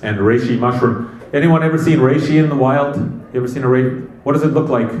 and reishi mushroom. Anyone ever seen reishi in the wild? You ever seen a reishi? What does it look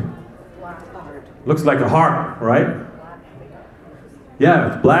like? Black heart. Looks like a heart, right?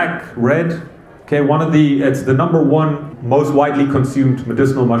 Yeah, it's black, red. Okay, it's the number one most widely consumed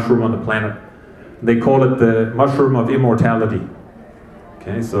medicinal mushroom on the planet. They call it the mushroom of immortality.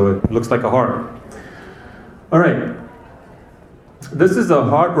 Okay, so it looks like a heart. All right. This is a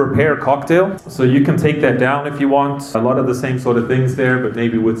heart repair cocktail, so you can take that down if you want. A lot of the same sort of things there, but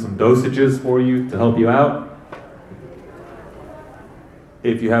maybe with some dosages for you to help you out.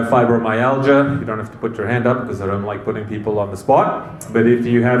 If you have fibromyalgia, you don't have to put your hand up because I don't like putting people on the spot. But if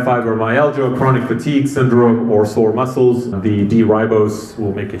you have fibromyalgia, chronic fatigue syndrome, or sore muscles, the D-ribose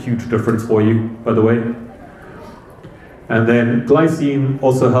will make a huge difference for you, by the way. And then glycine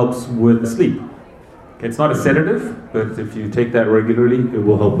also helps with sleep. It's not a sedative, but if you take that regularly, it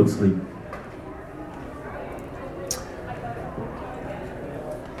will help with sleep.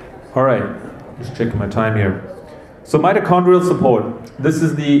 All right, just checking my time here. So mitochondrial support,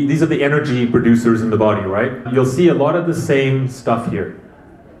 these are the energy producers in the body, right? You'll see a lot of the same stuff here.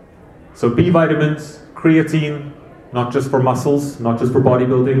 So B vitamins, creatine, not just for muscles, not just for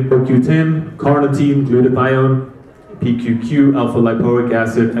bodybuilding, CoQ10, carnitine, glutathione, PQQ, alpha lipoic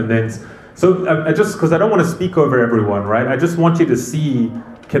acid, and then, so I just, because I don't want to speak over everyone, right? I just want you to see,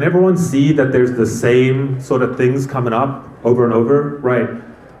 can everyone see that there's the same sort of things coming up over and over, right?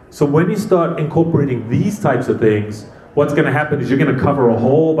 So when you start incorporating these types of things, what's going to happen is you're going to cover a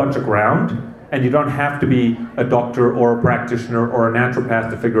whole bunch of ground, and you don't have to be a doctor or a practitioner or a naturopath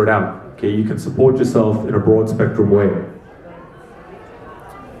to figure it out. Okay, you can support yourself in a broad spectrum way.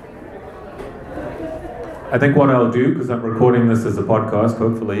 I think what I'll do, because I'm recording this as a podcast,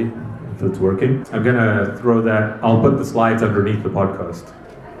 hopefully, if it's working, I'm going to throw that, I'll put the slides underneath the podcast.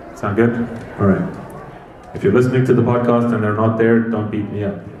 Sound good? All right. If you're listening to the podcast and they're not there, don't beat me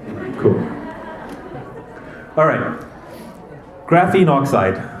up. Cool. All right. Graphene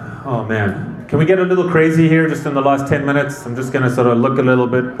oxide. Oh man. Can we get a little crazy here just in the last 10 minutes? I'm just going to sort of look a little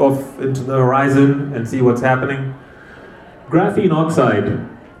bit off into the horizon and see what's happening. Graphene oxide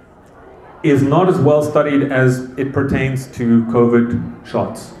is not as well studied as it pertains to COVID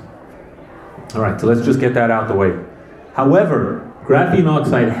shots. All right, so let's just get that out of the way. However, graphene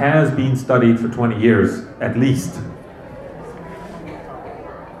oxide has been studied for 20 years, at least.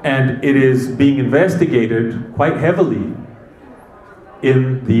 And it is being investigated quite heavily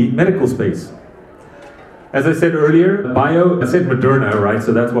in the medical space. As I said earlier, I said Moderna, right?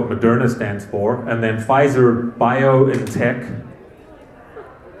 So that's what Moderna stands for. And then Pfizer, bio and tech.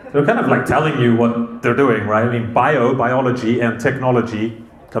 They're kind of like telling you what they're doing, right? I mean, biology and technology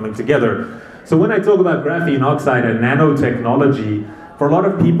coming together. So when I talk about graphene oxide and nanotechnology, for a lot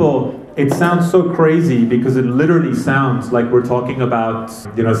of people, it sounds so crazy because it literally sounds like we're talking about,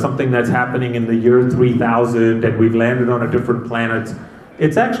 something that's happening in the year 3000 and we've landed on a different planet.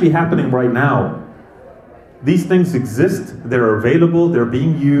 It's actually happening right now. These things exist, they're available, they're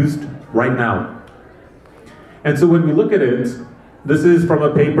being used right now. And so when we look at it, this is from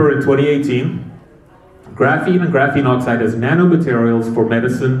a paper in 2018, graphene and graphene oxide as nanomaterials for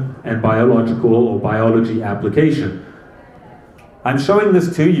medicine and biological or biology application. I'm showing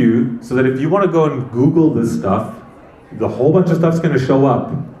this to you so that if you want to go and Google this stuff, the whole bunch of stuff's going to show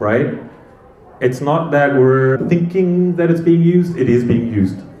up, right? It's not that we're thinking that it's being used, it is being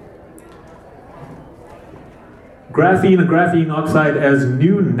used. Graphene and graphene oxide as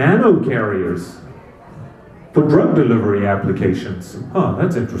new nanocarriers for drug delivery applications. Huh,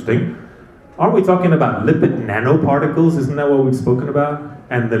 that's interesting. Aren't we talking about lipid nanoparticles? Isn't that what we've spoken about?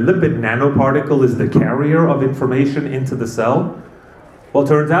 And the lipid nanoparticle is the carrier of information into the cell? Well, it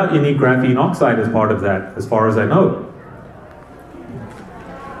turns out you need graphene oxide as part of that, as far as I know.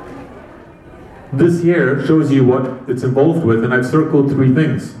 This here shows you what it's involved with, and I've circled 3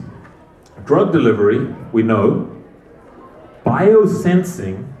 things. Drug delivery, we know.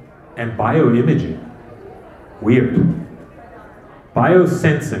 Biosensing and bioimaging. Weird.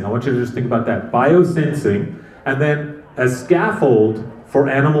 Biosensing, I want you to just think about that. Biosensing, and then a scaffold for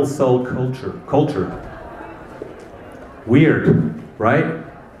animal cell culture. Weird, right?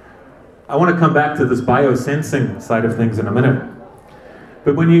 I want to come back to this biosensing side of things in a minute.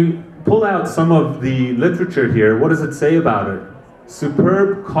 But when you pull out some of the literature here, what does it say about it?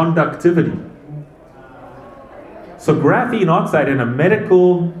 Superb conductivity. So graphene oxide in a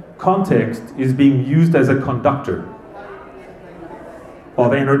medical context is being used as a conductor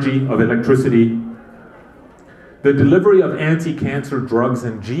of energy, of electricity. The delivery of anti-cancer drugs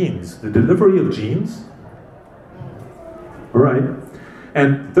and genes. The delivery of genes? All right.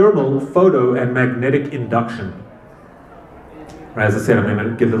 And thermal, photo, and magnetic induction. As I said, I'm going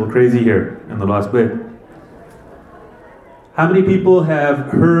to get a little crazy here in the last bit. How many people have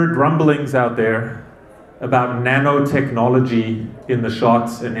heard rumblings out there about nanotechnology in the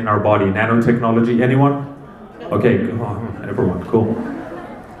shots and in our body? Nanotechnology, anyone? Okay, everyone, cool.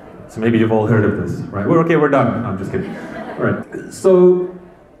 So maybe you've all heard of this, right? We're done. No, I'm just kidding. All right. So,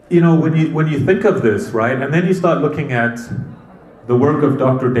 when you think of this, right, and then you start looking at the work of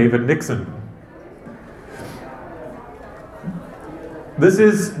Dr. David Nixon. This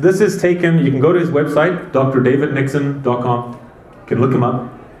is taken, you can go to his website, drdavidnixon.com, you can look him up.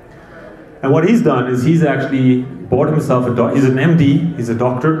 And what he's done is he's actually bought himself he's an MD, he's a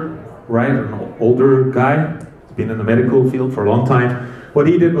doctor, right, an older guy, he's been in the medical field for a long time. What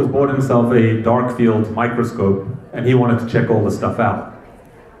he did was bought himself a dark field microscope, and he wanted to check all the stuff out.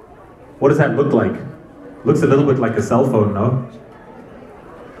 What does that look like? Looks a little bit like a cell phone, no?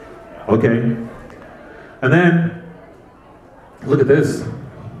 Okay. And then, look at this.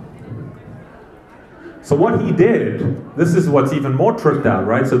 So what he did, this is what's even more tricked out,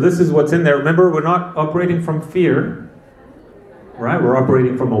 right? So this is what's in there. Remember, we're not operating from fear, right? We're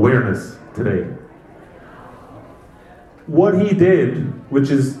operating from awareness today. What he did, which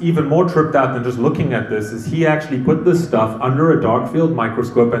is even more tripped out than just looking at this, is he actually put this stuff under a dark field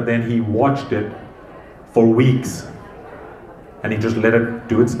microscope and then he watched it for weeks. And he just let it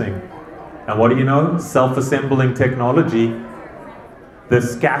do its thing. And what do you know? Self-assembling technology. The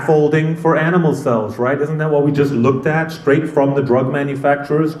scaffolding for animal cells, right? Isn't that what we just looked at? Straight from the drug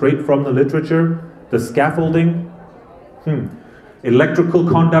manufacturers, straight from the literature? The scaffolding? Electrical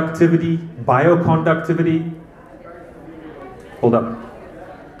conductivity, bioconductivity. Hold up.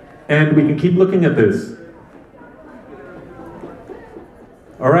 And we can keep looking at this.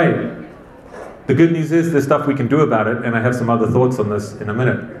 All right. The good news is there's stuff we can do about it, and I have some other thoughts on this in a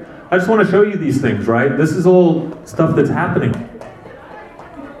minute. I just want to show you these things, right? This is all stuff that's happening.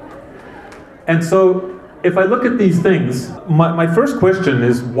 And so, if I look at these things, my first question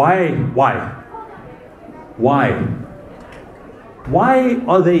is why? Why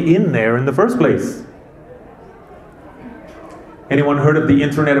are they in there in the first place? Anyone heard of the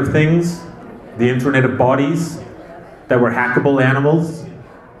Internet of Things? The Internet of Bodies? That we're hackable animals?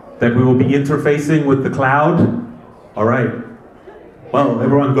 That we will be interfacing with the cloud? All right. Well,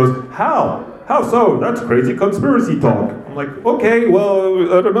 everyone goes, how? How so? That's crazy conspiracy talk. I'm like, okay,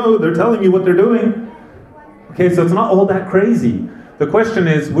 well, I don't know. They're telling you what they're doing. Okay, so it's not all that crazy. The question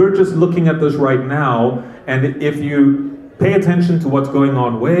is, we're just looking at this right now, and if you pay attention to what's going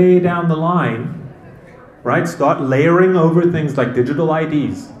on way down the line, right? Start layering over things like digital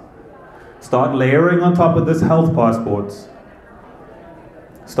IDs. Start layering on top of this health passports.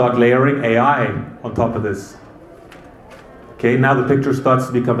 start layering AI on top of this. Okay, now the picture starts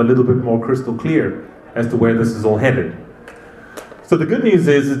to become a little bit more crystal clear as to where this is all headed. So the good news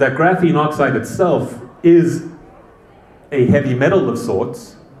is that graphene oxide itself is a heavy metal of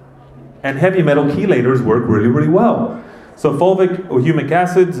sorts, and heavy metal chelators work really, really well. So fulvic or humic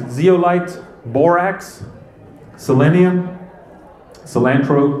acids, zeolite, borax, selenium,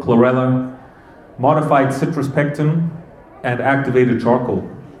 cilantro, chlorella, modified citrus pectin, and activated charcoal.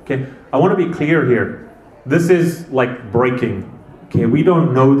 Okay, I want to be clear here. This is like breaking. Okay, we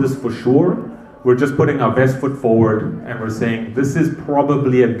don't know this for sure. We're just putting our best foot forward and we're saying this is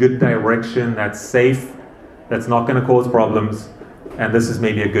probably a good direction that's safe, that's not going to cause problems, and this is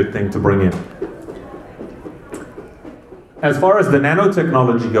maybe a good thing to bring in. As far as the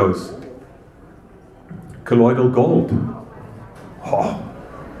nanotechnology goes, colloidal gold. Oh.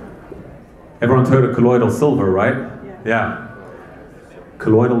 Everyone's heard of colloidal silver, right? Yeah.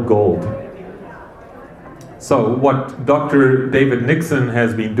 Colloidal gold. So what Dr. David Nixon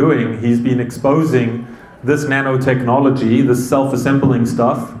has been doing, he's been exposing this nanotechnology, this self-assembling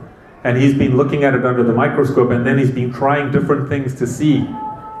stuff, and he's been looking at it under the microscope, and then he's been trying different things to see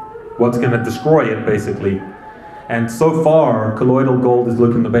what's going to destroy it, basically. And so far, colloidal gold is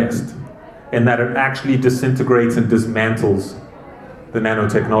looking the best, in that it actually disintegrates and dismantles the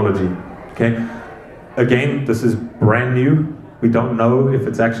nanotechnology. Okay? Again, this is brand new. We don't know if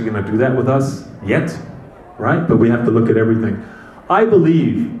it's actually going to do that with us yet, right? But we have to look at everything. I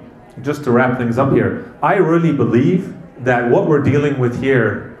believe, just to wrap things up here, I really believe that what we're dealing with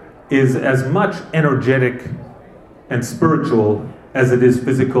here is as much energetic and spiritual as it is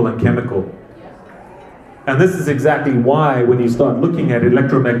physical and chemical. And this is exactly why when you start looking at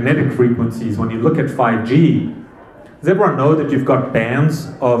electromagnetic frequencies, when you look at 5G, does everyone know that you've got bands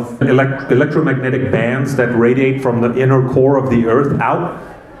of electromagnetic bands that radiate from the inner core of the Earth out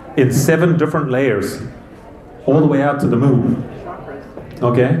in 7 different layers, all the way out to the moon? Chakras.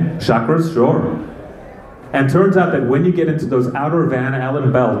 Okay, chakras, sure. And turns out that when you get into those outer Van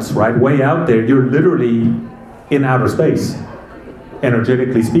Allen belts, right, way out there, you're literally in outer space,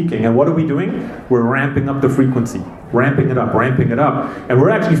 energetically speaking. And what are we doing? We're ramping up the frequency, ramping it up, and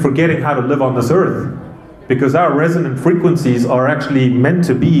we're actually forgetting how to live on this Earth. Because our resonant frequencies are actually meant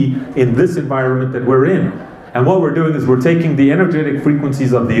to be in this environment that we're in. And what we're doing is we're taking the energetic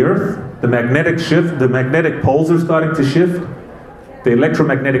frequencies of the Earth, the magnetic shift, the magnetic poles are starting to shift, the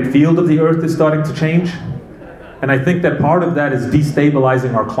electromagnetic field of the Earth is starting to change. And I think that part of that is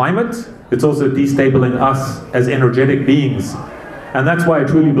destabilizing our climate. It's also destabilizing us as energetic beings. And that's why I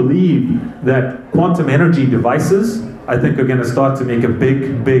truly believe that quantum energy devices, I think, are going to start to make a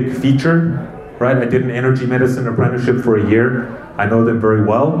big, big feature. Right? I did an energy medicine apprenticeship for a year. I know them very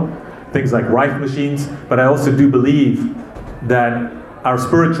well. Things like Rife machines, but I also do believe that our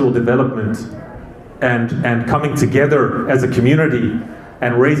spiritual development and coming together as a community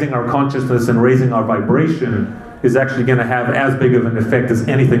and raising our consciousness and raising our vibration is actually going to have as big of an effect as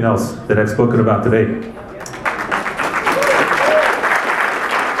anything else that I've spoken about today.